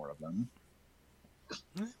watch more of them.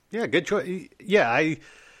 Yeah, good choice. Yeah, I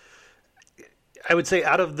would say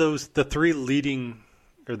out of the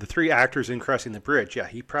three actors in Crossing the Bridge, yeah,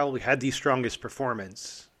 he probably had the strongest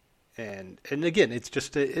performance. And again, it's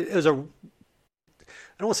just it was I don't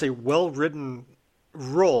want to say well-written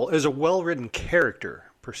role. It was a well-written character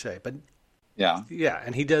per se, but yeah,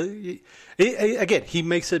 and he does. He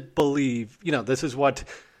makes it believe. This is what,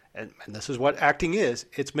 and this is what acting is.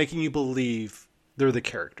 It's making you believe they're the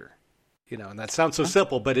character. And that sounds so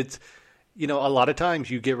simple, but it's a lot of times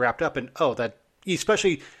you get wrapped up in that.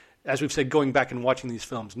 Especially, as we've said, going back and watching these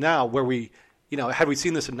films now, where we, had we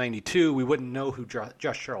seen this in '92, we wouldn't know who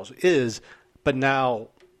Josh Charles is. But now,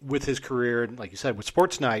 with his career, and like you said, with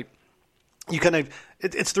Sports Night, you kind of,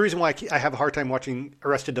 it's the reason why I have a hard time watching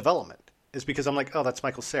Arrested Development, is because I'm like, oh, that's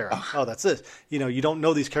Michael Cera. Oh, that's this. You don't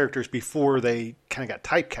know these characters before they kind of got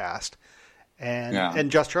typecast. And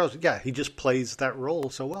Josh Charles, he just plays that role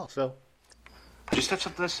so well. So I just have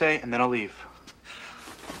something to say, and then I'll leave.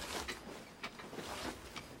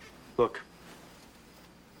 Look,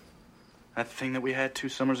 that thing that we had 2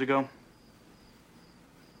 summers ago,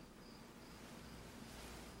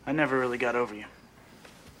 I never really got over you.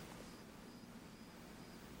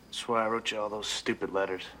 That's why I wrote you all those stupid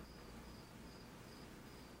letters.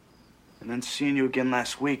 And then seeing you again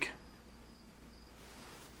last week,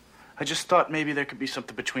 I just thought maybe there could be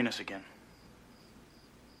something between us again.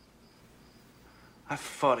 I've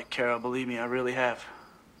fought it, Carol, believe me, I really have.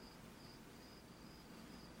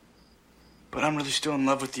 But I'm really still in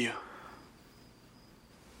love with you.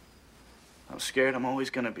 I'm scared I'm always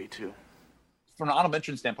gonna be, too. From an honorable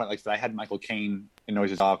mention standpoint, like I said, I had Michael Caine in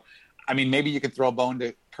Noises Off. I mean, maybe you could throw a bone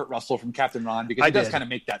to Kurt Russell from Captain Ron, because he does kind of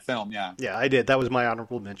make that film, yeah. Yeah, I did. That was my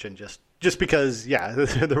honorable mention, just because,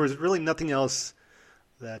 there was really nothing else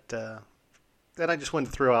that I just wanted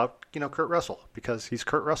to throw out, Kurt Russell, because he's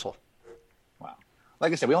Kurt Russell. Wow.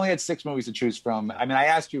 Like I said, we only had 6 movies to choose from. I mean, I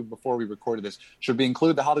asked you before we recorded this, should we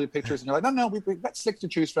include the Hollywood pictures? And you're like, no, we've got 6 to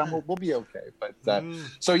choose from. We'll be okay. But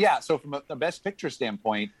so from a Best Picture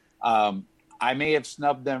standpoint, I may have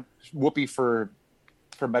snubbed them, Whoopi, for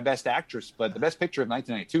my Best Actress, but the Best Picture of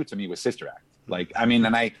 1992 to me was Sister Act. Like, I mean,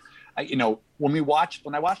 and I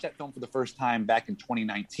when I watched that film for the first time back in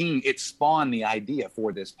 2019, it spawned the idea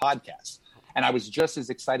for this podcast. And I was just as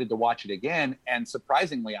excited to watch it again. And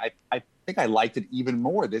surprisingly, I think I liked it even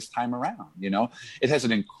more this time around. It has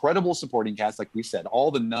an incredible supporting cast. Like we said,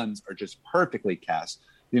 all the nuns are just perfectly cast.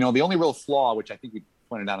 The only real flaw, which I think we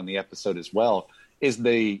pointed out on the episode as well, is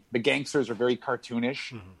the gangsters are very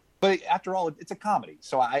cartoonish. Mm-hmm. But after all, it's a comedy.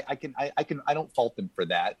 So I don't fault them for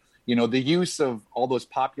that. The use of all those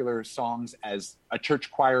popular songs as a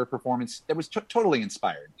church choir performance, that was totally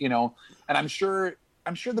inspired, and I'm sure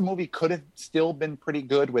the movie could have still been pretty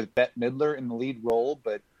good with Bette Midler in the lead role,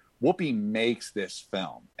 but Whoopi makes this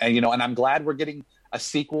film. And, and I'm glad we're getting, a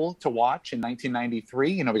sequel to watch in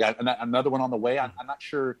 1993. You know, we got another one on the way. I'm not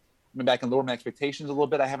sure. I'm back and lower my expectations a little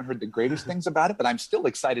bit. I haven't heard the greatest things about it, but I'm still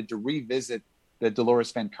excited to revisit the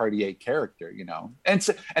Dolores Van Cartier character, you know. And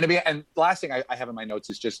the last thing I have in my notes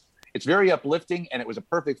is just, it's very uplifting, and it was a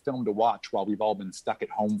perfect film to watch while we've all been stuck at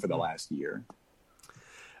home for the last year.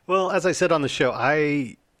 Well, as I said on the show,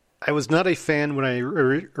 I was not a fan when I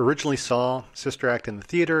originally saw Sister Act in the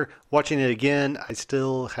theater. Watching it again, I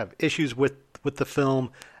still have issues with the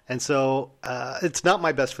film. And so it's not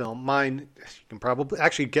my best film. Mine, you can probably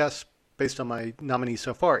actually guess based on my nominees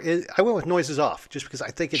so far. I went with Noises Off just because I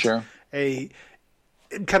think it's a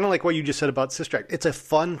kind of like what you just said about Sister Act. It's a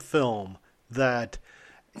fun film that,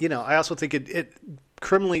 you know, I also think it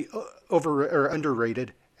criminally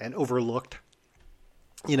underrated and overlooked.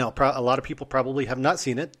 You know, a lot of people probably have not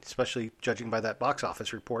seen it, especially judging by that box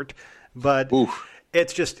office report. But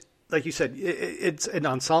it's just, like you said, it's an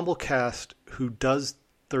ensemble cast who does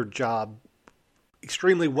their job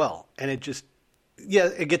extremely well. And it just,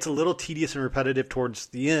 it gets a little tedious and repetitive towards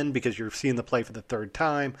the end because you're seeing the play for the third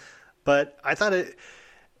time. But I thought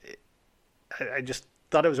I just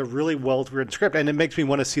thought it was a really well-written script. And it makes me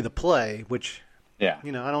want to see the play, which,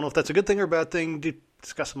 you know, I don't know if that's a good thing or a bad thing to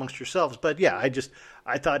discuss amongst yourselves. But yeah,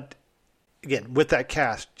 I thought, again, with that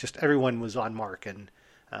cast, just everyone was on mark. And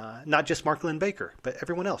not just Mark Lynn-Baker, but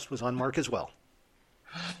everyone else was on mark as well.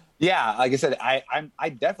 Yeah, like I said, I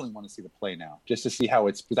definitely want to see the play now, just to see how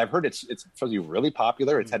because I've heard it's supposed to be really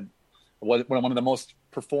popular. It's had one of the most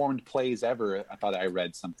performed plays ever. I thought I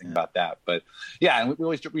read something about that, but yeah, and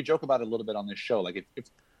we joke about it a little bit on this show. Like if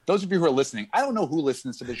those of you who are listening, I don't know who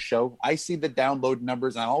listens to this show. I see the download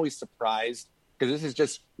numbers, and I'm always surprised because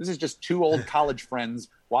this is just two old college friends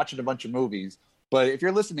watching a bunch of movies. But if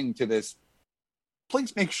you're listening to this,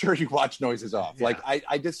 please make sure you watch Noises Off. Yeah. Like,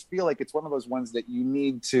 I just feel like it's one of those ones that you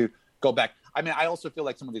need to go back. I mean, I also feel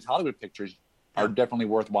like some of these Hollywood pictures are definitely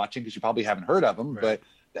worth watching because you probably haven't heard of them. Right.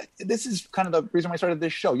 But this is kind of the reason why I started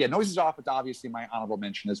this show. Yeah, Noises Off is obviously my honorable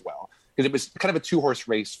mention as well because it was kind of a two-horse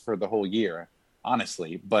race for the whole year,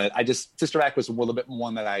 honestly. But Sister Act was a little bit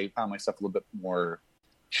one that I found myself a little bit more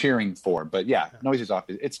cheering for. But yeah, Noises Off,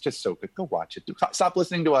 it's just so good. Go watch it. Stop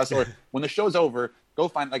listening to us, or when the show's over, go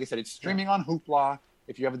find, like I said, it's streaming on Hoopla.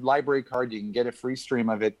 If you have a library card, you can get a free stream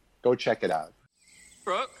of it. Go check it out.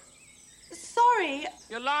 Brooke? Sorry.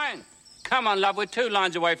 You're lying. Come on, love, we're 2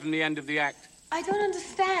 lines away from the end of the act. I don't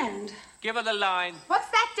understand. Give her the line. What's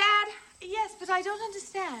that, Dad? Yes, but I don't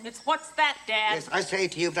understand. It's what's that, Dad? Yes, I say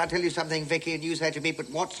to you, but I'll tell you something, Vicky, and you say to me, but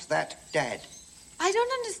what's that, Dad? I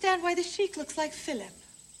don't understand why the Sheik looks like Philip.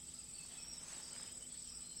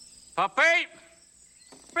 Poppy,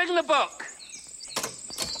 bring the book.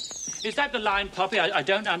 Is that the line, Poppy? I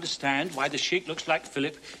don't understand why the Sheik looks like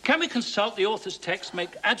Philip. Can we consult the author's text, make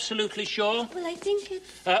absolutely sure? Well, I think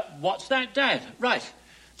it's... what's that, Dad? Right.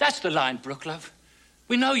 That's the line, Brooke, love.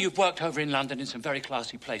 We know you've worked over in London in some very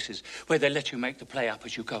classy places where they let you make the play up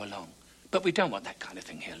as you go along. But we don't want that kind of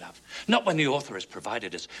thing here, love. Not when the author has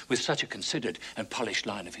provided us with such a considered and polished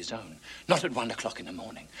line of his own. Not at 1 o'clock in the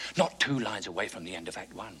morning. Not 2 lines away from the end of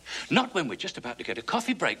Act 1. Not when we're just about to get a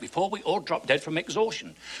coffee break before we all drop dead from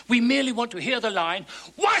exhaustion. We merely want to hear the line,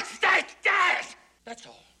 "What's that, Dad?" That's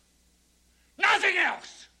all. Nothing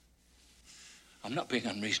else. I'm not being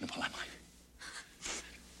unreasonable, am I?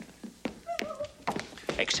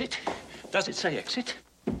 Exit? Does it say exit?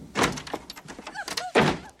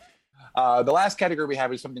 The last category we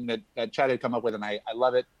have is something that Chad had come up with, and I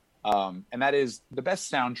love it. And that is the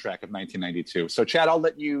best soundtrack of 1992. So, Chad, I'll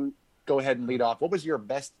let you go ahead and lead off. What was your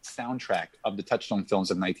best soundtrack of the Touchstone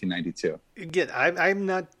films of 1992? Again, I'm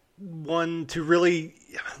not one to really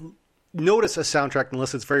notice a soundtrack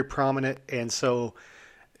unless it's very prominent. And so,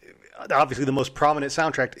 obviously, the most prominent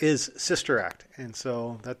soundtrack is Sister Act. And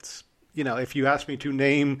so that's, you know, if you ask me to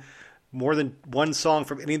name more than one song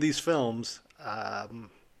from any of these films,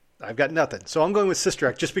 I've got nothing. So I'm going with Sister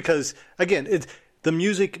Act just because, again, the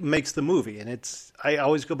music makes the movie. And I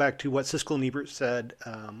always go back to what Siskel and Ebert said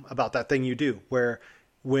about That Thing You Do, where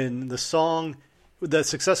when the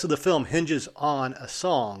success of the film hinges on a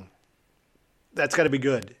song, that's got to be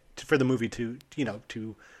good for the movie to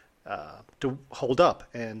hold up.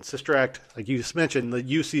 And Sister Act, like you just mentioned, the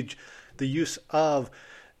use of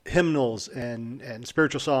hymnals and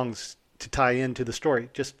spiritual songs to tie into the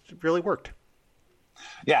story just really worked.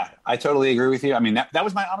 Yeah, I totally agree with you. I mean, that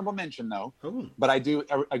was my honorable mention, though. Ooh. But I do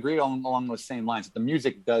agree along those same lines. The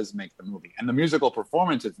music does make the movie. And the musical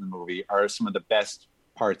performances in the movie are some of the best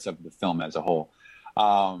parts of the film as a whole.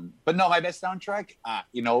 But no, my best soundtrack,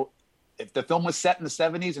 if the film was set in the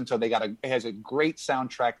 70s, and so it has a great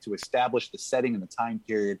soundtrack to establish the setting and the time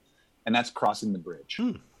period. and that's Crossing the Bridge.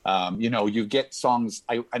 You get songs.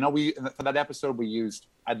 I know for that episode we used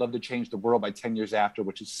I'd Love to Change the World by 10 Years After,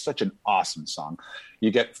 which is such an awesome song.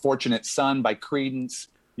 You get Fortunate Son by Creedence.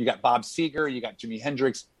 You got Bob Seger. You got Jimi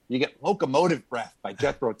Hendrix. You get Locomotive Breath by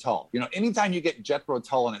Jethro Tull. Anytime you get Jethro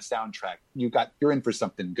Tull on a soundtrack, you're in for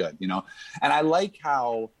something good, And I like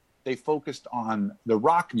how they focused on the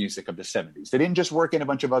rock music of the 70s. They didn't just work in a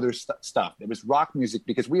bunch of other stuff. It was rock music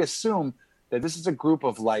because we assume that this is a group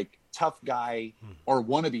of like tough guy or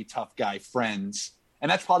wannabe tough guy friends. And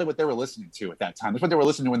that's probably what they were listening to at that time. That's what they were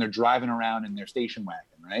listening to when they're driving around in their station wagon,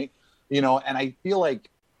 right? And I feel like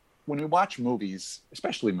when we watch movies,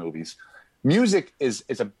 especially movies, music is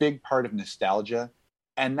a big part of nostalgia.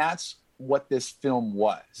 And that's what this film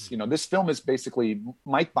was. This film is basically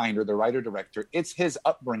Mike Binder, the writer-director. It's his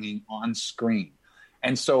upbringing on screen.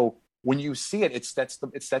 And so when you see it, it sets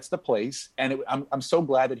the place. And I'm so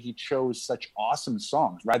glad that he chose such awesome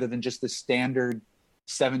songs rather than just the standard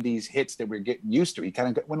 70s hits that we're getting used to. He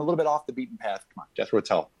kind of went a little bit off the beaten path. Come on, Jethro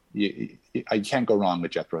Tull. You can't go wrong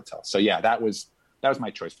with Jethro Tull. So yeah, that was my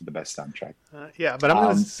choice for the best soundtrack. But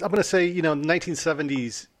I'm gonna say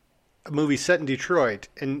 1970s movie set in Detroit,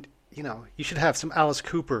 and you should have some Alice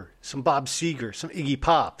Cooper, some Bob Seger, some Iggy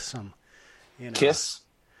Pop, some Kiss.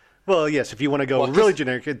 Well, yes, if you want to go really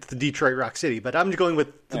generic, it's the Detroit Rock City. But I'm going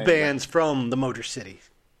with the bands from the Motor City.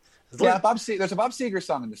 Yeah, there's a Bob Seger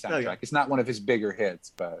song in the soundtrack. Oh, yeah. It's not one of his bigger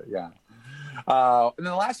hits, but yeah. And then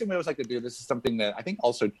the last thing we always like to do, this is something that I think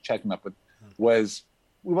also Chad came up with, was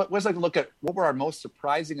we always like to look at what were our most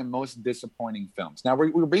surprising and most disappointing films. Now,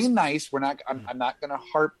 we're being nice. I'm not going to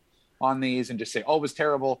harp on these and just say, oh, it was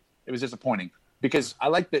terrible, it was disappointing. Because I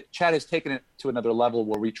like that Chad has taken it to another level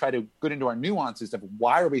where we try to get into our nuances of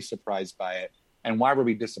why are we surprised by it and why were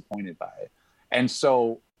we disappointed by it. And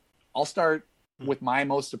so I'll start with my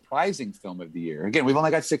most surprising film of the year. Again, we've only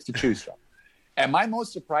got 6 to choose from. And my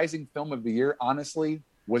most surprising film of the year, honestly,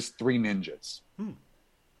 was Three Ninjas.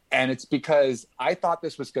 And it's because I thought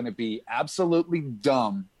this was going to be absolutely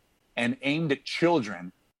dumb and aimed at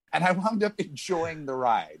children. And I wound up enjoying the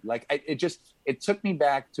ride. Like, it took me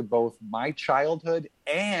back to both my childhood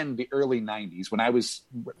and the early 90s when I was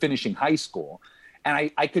finishing high school.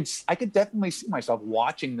 And I could definitely see myself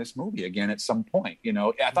watching this movie again at some point.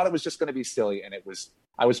 I thought it was just going to be silly, and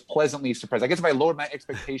I was pleasantly surprised. I guess if I lowered my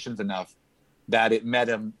expectations enough that it met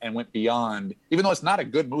them and went beyond, even though it's not a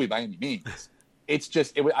good movie by any means, it's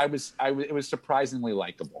just it was surprisingly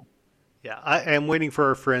likable. Yeah, I am waiting for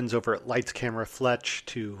our friends over at Lights Camera Fletch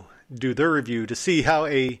to do their review to see how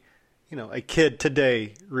a kid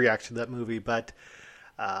today reacts to that movie, but.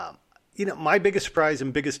 My biggest surprise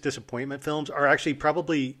and biggest disappointment films are actually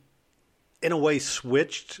probably, in a way,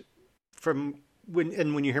 switched from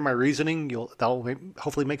when you hear my reasoning, that'll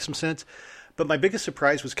hopefully make some sense. But my biggest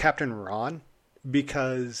surprise was Captain Ron,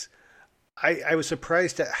 because I was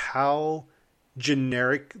surprised at how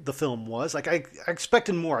generic the film was. Like I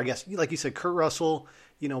expected more, I guess. Like you said, Kurt Russell,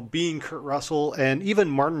 being Kurt Russell, and even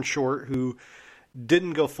Martin Short, who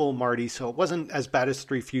didn't go full Marty, so it wasn't as bad as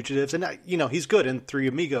Three Fugitives. And, he's good in Three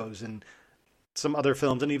Amigos and some other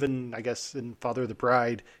films, and even, I guess, in Father of the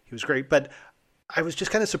Bride, he was great. But I was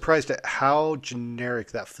just kind of surprised at how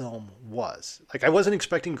generic that film was. Like, I wasn't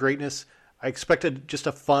expecting greatness. I expected just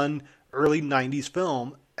a fun early 90s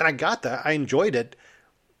film, and I got that. I enjoyed it.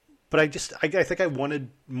 But I think I wanted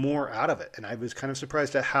more out of it. And I was kind of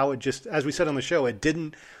surprised at how it just, as we said on the show, it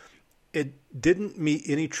didn't meet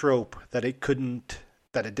any trope that it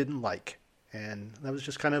didn't like. And that was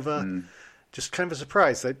just kind of a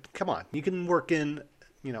surprise that, come on, you can work in,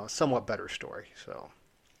 a somewhat better story. So.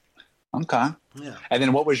 Okay. Yeah. And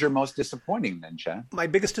then what was your most disappointing then, Chad? My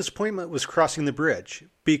biggest disappointment was Crossing the Bridge,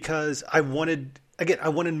 because I wanted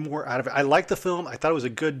more out of it. I liked the film. I thought it was a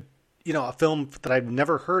good, a film that I've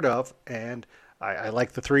never heard of. And I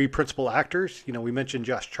like the three principal actors. We mentioned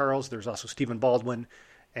Josh Charles. There's also Stephen Baldwin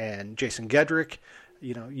and Jason Gedrick.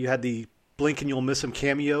 You had the Blink and You'll Miss Him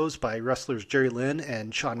cameos by wrestlers Jerry Lynn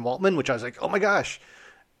and Sean Waltman, which I was like, oh my gosh,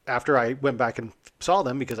 after I went back and saw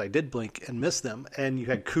them, because I did blink and miss them. And you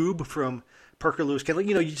had Coob from Parker Lewis Kendall.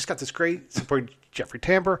 You just got this great support, Jeffrey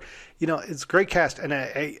Tambor. It's a great cast. And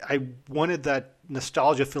I wanted that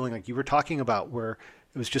nostalgia feeling like you were talking about, where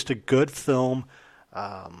it was just a good film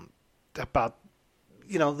about,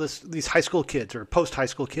 these high school kids or post-high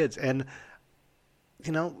school kids. And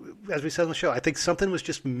as we said on the show, I think something was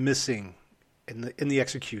just missing in the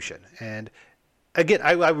execution. And again,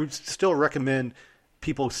 I would still recommend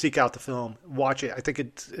people seek out the film, watch it. I think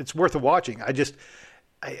it's worth watching.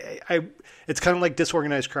 it's kind of like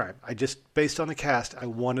Disorganized Crime. I just, based on the cast, I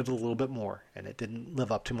wanted a little bit more, and it didn't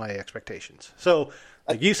live up to my expectations. So,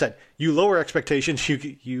 like you said, you lower expectations,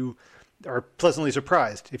 you are pleasantly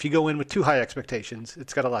surprised. If you go in with too high expectations,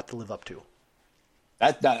 it's got a lot to live up to.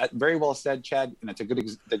 That very well said, Chad, and it's a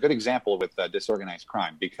good example with Disorganized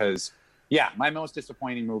Crime because, yeah, my most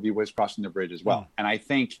disappointing movie was Crossing the Bridge as well. And I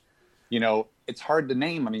think, it's hard to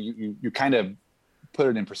name. I mean, you kind of put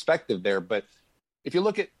it in perspective there, but if you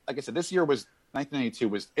look at, like I said, this year was 1992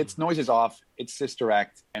 was It's Noise Is Off, It's Sister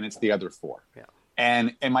Act, and it's the other four. Yeah.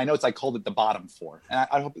 And in my notes, I called it the bottom four. And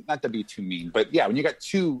I hope not to be too mean, but yeah, when you got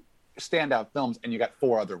two standout films and you got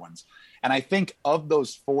four other ones. And I think of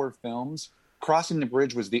those four films, Crossing the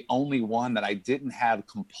Bridge was the only one that I didn't have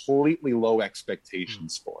completely low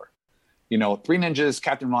expectations for. Three Ninjas,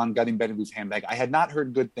 Captain Ron, Gutting Betty Handbag. I had not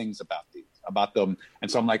heard good things about them.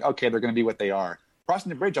 And so I'm like, okay, they're going to be what they are. Crossing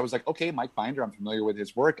the Bridge, I was like, okay, Mike Binder, I'm familiar with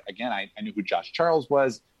his work. Again, I knew who Josh Charles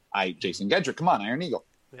was. Jason Gedrick, come on, Iron Eagle.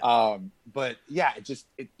 Yeah. But yeah,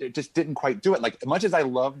 it just didn't quite do it. Like, as much as I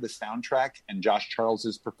love the soundtrack and Josh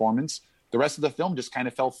Charles's performance, the rest of the film just kind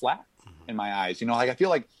of fell flat in my eyes. I feel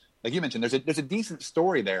like you mentioned, there's a decent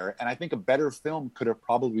story there, and I think a better film could have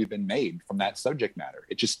probably been made from that subject matter.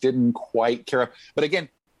 It just didn't quite care. But again,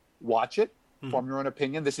 watch it, form your own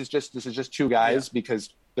opinion. This is just two guys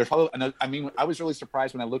because there's probably. I mean, I was really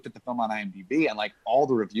surprised when I looked at the film on IMDb and like all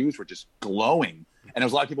the reviews were just glowing, and there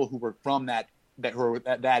was a lot of people who were from that who were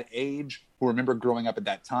at that age who remember growing up at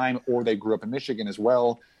that time, or they grew up in Michigan as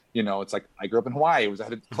well. It's like I grew up in Hawaii. I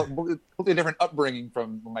had a completely different upbringing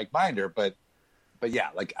from Mike Binder, but yeah,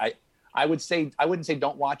 like I would say, I wouldn't say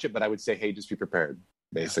don't watch it, but I would say, hey, just be prepared,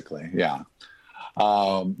 basically. Yeah.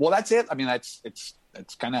 Well, that's it. I mean, that's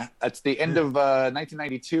the end of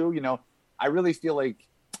 1992. I really feel like,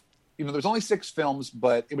 there's only 6 films,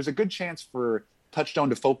 but it was a good chance for Touchstone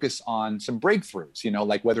to focus on some breakthroughs,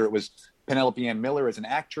 like whether it was Penelope Ann Miller as an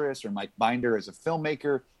actress or Mike Binder as a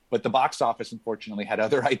filmmaker, but the box office, unfortunately, had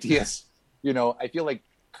other ideas. I feel like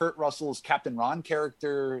Kurt Russell's Captain Ron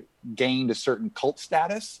character gained a certain cult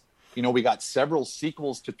status. We got several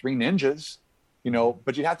sequels to Three Ninjas,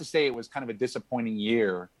 but you'd have to say it was kind of a disappointing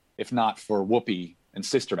year, if not for Whoopi and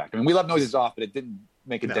Sister Act. I mean, we love Noises Off, but it didn't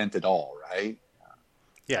make a dent at all, right?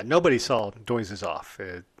 Yeah, nobody saw Noises Off.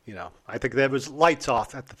 I think there was lights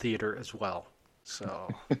off at the theater as well. So,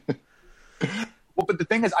 well, but the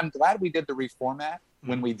thing is, I'm glad we did the reformat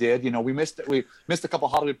when we did. We missed a couple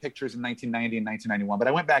Hollywood pictures in 1990 and 1991, but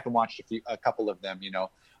I went back and watched a couple of them.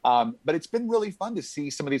 But it's been really fun to see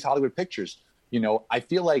some of these Hollywood pictures. I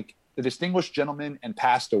feel like The Distinguished Gentleman and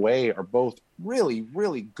Passed Away are both really,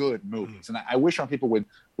 really good movies, and I wish more people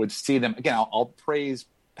would see them. Again, I'll praise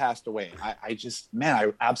Passed Away. I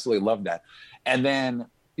absolutely love that. And then,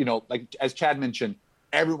 like as Chad mentioned,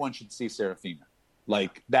 everyone should see Serafina.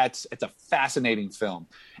 Like it's a fascinating film.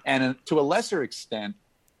 And to a lesser extent,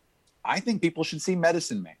 I think people should see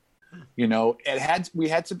Medicine Man. We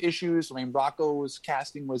had some issues. I mean, Rocco's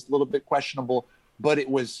casting was a little bit questionable, but it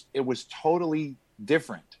was totally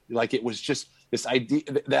different. Like it was just this idea,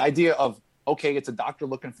 the idea of, okay, it's a doctor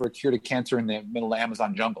looking for a cure to cancer in the middle of the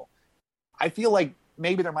Amazon jungle. I feel like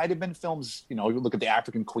maybe there might have been films, you look at The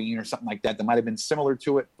African Queen or something like that might have been similar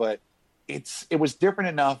to it, but it was different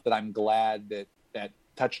enough that I'm glad that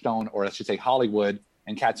Touchstone, or I should say Hollywood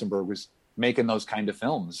and Katzenberg, was making those kind of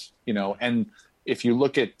films, and if you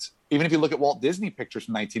look at Walt Disney pictures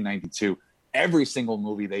from 1992, every single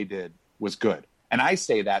movie they did was good. And I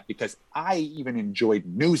say that because I even enjoyed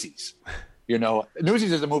Newsies.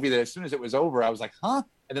 Newsies is a movie that as soon as it was over, I was like, huh?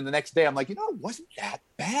 And then the next day I'm like, it wasn't that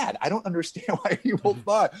bad. I don't understand why people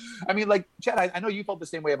thought. I mean, like, Chad, I know you felt the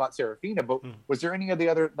same way about Serafina, but was there any of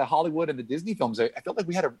the Hollywood and the Disney films? I felt like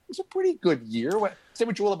it was a pretty good year. Same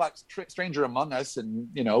with Joel about Stranger Among Us, and,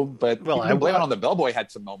 but I blame it on the Bellboy had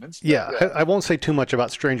some moments. Yeah, I won't say too much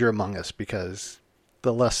about Stranger Among Us because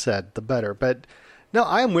the less said, the better. But no,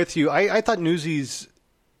 I am with you. I thought Newsies,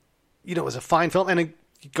 was a fine film. And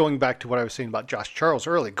going back to what I was saying about Josh Charles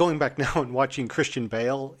earlier, going back now and watching Christian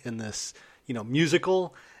Bale in this,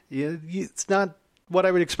 musical, it's not what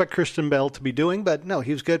I would expect Christian Bale to be doing, but no,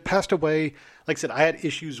 he was good. Passed Away. Like I said, I had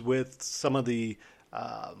issues with some of the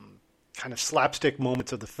kind of slapstick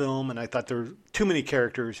moments of the film, and I thought there were too many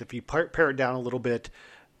characters if you pare it down a little bit,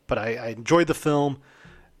 but I enjoyed the film.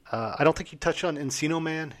 I don't think you touched on Encino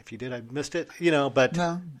Man. If you did, I missed it. But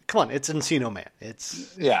no. Come on, it's Encino Man.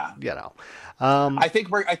 It's I think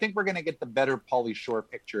we're going to get the better Pauly Shore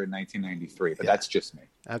picture in 1993, but that's just me.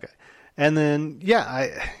 Okay, and then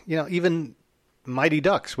even Mighty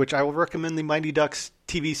Ducks, which I will recommend the Mighty Ducks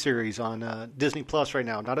TV series on Disney Plus right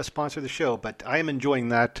now. Not a sponsor of the show, but I am enjoying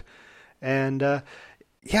that. And I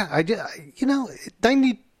did.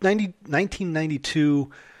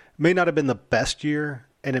 1992 may not have been the best year,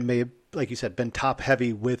 and it may have, like you said, been top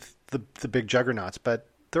heavy with the big juggernauts. But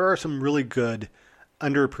there are some really good,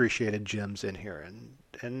 underappreciated gems in here,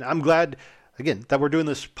 and I'm glad, again, that we're doing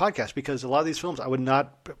this podcast, because a lot of these films I would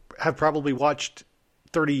not have probably watched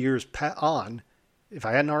 30 years on. If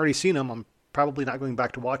I hadn't already seen them, I'm probably not going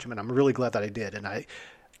back to watch them, and I'm really glad that I did. And I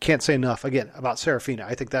can't say enough, again, about Serafina.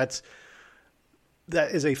 I think that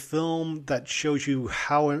is a film that shows you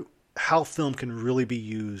how film can really be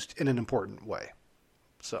used in an important way.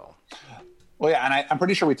 So, well, yeah, and I'm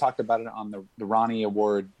pretty sure we talked about it on the Ronnie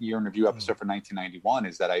Award Year in Review episode for 1991.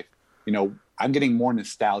 Is that I'm getting more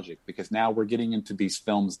nostalgic, because now we're getting into these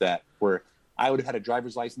films that were, I would have had a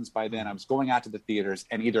driver's license by then. I was going out to the theaters,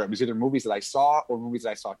 and it was either movies that I saw or movies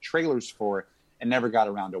that I saw trailers for and never got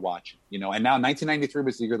around to watching. And now 1993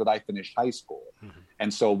 was the year that I finished high school. Mm-hmm.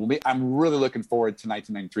 And so I'm really looking forward to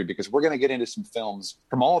 1993, because we're going to get into some films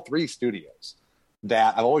from all three studios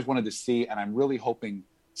that I've always wanted to see, and I'm really hoping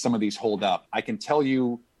some of these hold up. I can tell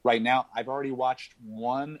you right now, I've already watched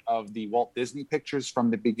one of the Walt Disney pictures from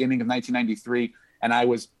the beginning of 1993, and I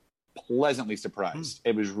was pleasantly surprised.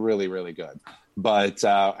 It was really, really good. But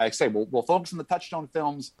like I say, we'll focus on the Touchstone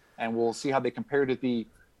films, and we'll see how they compare to the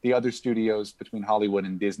other studios between Hollywood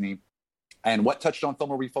and Disney. And what Touchstone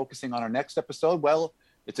film are we focusing on our next episode? Well,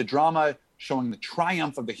 it's a drama showing the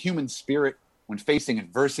triumph of the human spirit when facing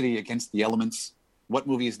adversity against the elements. What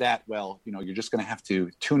movie is that? Well, you're just going to have to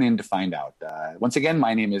tune in to find out. Once again,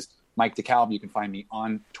 my name is Mike DeKalb. You can find me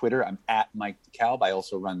on Twitter. I'm at Mike DeKalb. I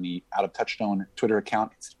also run the Out of Touchstone Twitter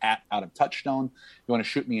account. It's at Out of Touchstone. If you want to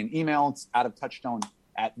shoot me an email, it's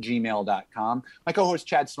outoftouchstone@gmail.com. My co-host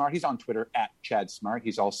Chad Smart, he's on Twitter at Chad Smart.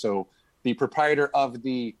 He's also the proprietor of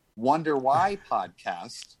the Wonder Why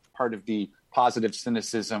podcast, part of the Positive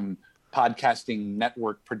Cynicism podcasting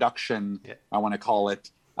network production, I want to call it.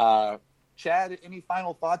 Chad, any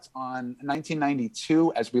final thoughts on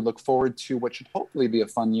 1992 as we look forward to what should hopefully be a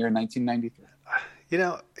fun year in 1993?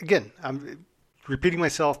 Again, I'm repeating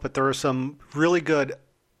myself, but there are some really good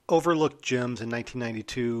overlooked gems in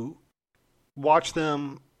 1992. Watch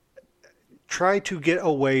them. Try to get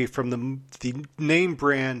away from the name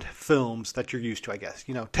brand films that you're used to, I guess.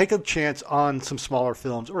 Take a chance on some smaller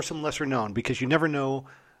films or some lesser known, because you never know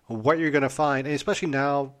what you're going to find. And especially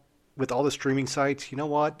now with all the streaming sites, you know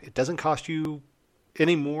what? It doesn't cost you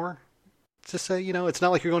any more. Just say, it's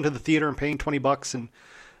not like you're going to the theater and paying $20 and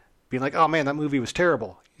being like, oh man, that movie was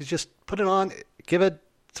terrible. You just put it on, give it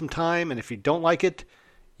some time, and if you don't like it,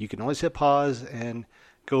 you can always hit pause and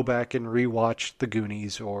go back and rewatch The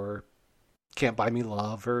Goonies or Can't Buy Me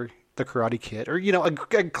Love or The Karate Kid, or,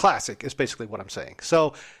 a classic is basically what I'm saying.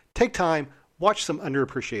 So take time, watch some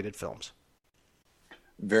underappreciated films.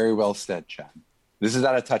 Very well said, Chad. This is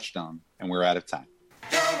Out of Touchstone, and we're out of time.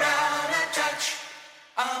 You're out of touch.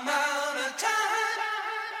 I'm out of time.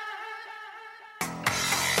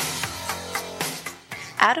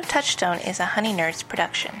 Out of Touchstone is a Honey Nerds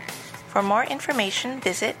production. For more information,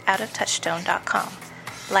 visit outoftouchstone.com.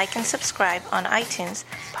 Like and subscribe on iTunes,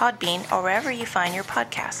 Podbean, or wherever you find your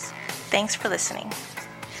podcasts. Thanks for listening.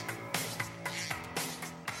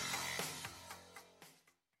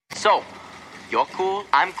 So, you're cool,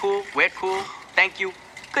 I'm cool, we're cool. Thank you.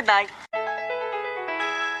 Good night.